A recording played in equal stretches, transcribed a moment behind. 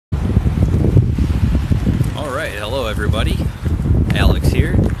Alright, hello everybody, Alex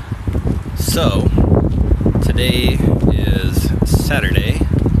here. So, today is Saturday.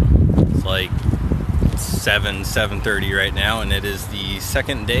 It's like 7:30 right now, and it is the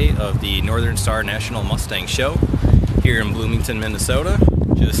second day of the Northern Star National Mustang Show here in Bloomington, Minnesota,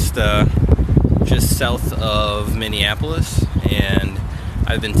 just south of Minneapolis. And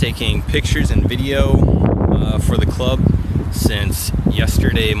I've been taking pictures and video for the club since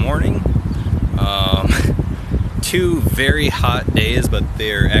yesterday morning. Two very hot days, but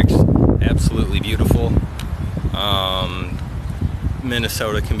they're absolutely beautiful.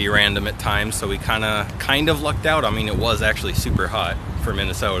 Minnesota can be random at times, so we kind of lucked out. I mean, it was actually super hot for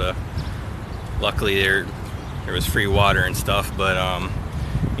Minnesota. Luckily there was free water and stuff, but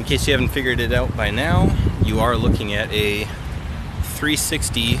in case you haven't figured it out by now, you are looking at a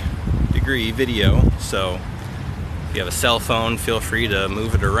 360-degree video. So if you have a cell phone, feel free to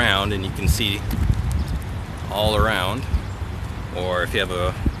move it around and you can see all around. Or if you have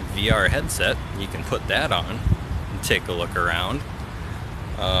a VR headset, you can put that on and take a look around.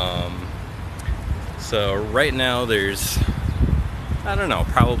 So right now there's, I don't know,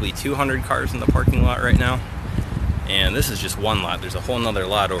 probably 200 cars in the parking lot right now. And this is just one lot. There's a whole nother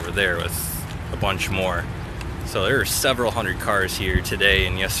lot over there with a bunch more. So there are several hundred cars here today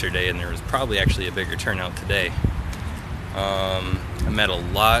and yesterday, and there was probably actually a bigger turnout today. I met a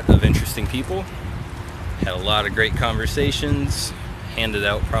lot of interesting people, had a lot of great conversations, handed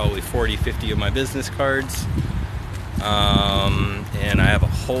out probably 40-50 of my business cards, and I have a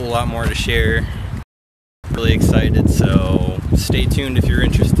whole lot more to share. Really excited, so stay tuned if you're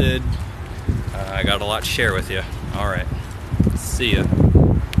interested. I got a lot to share with you. Alright, see ya.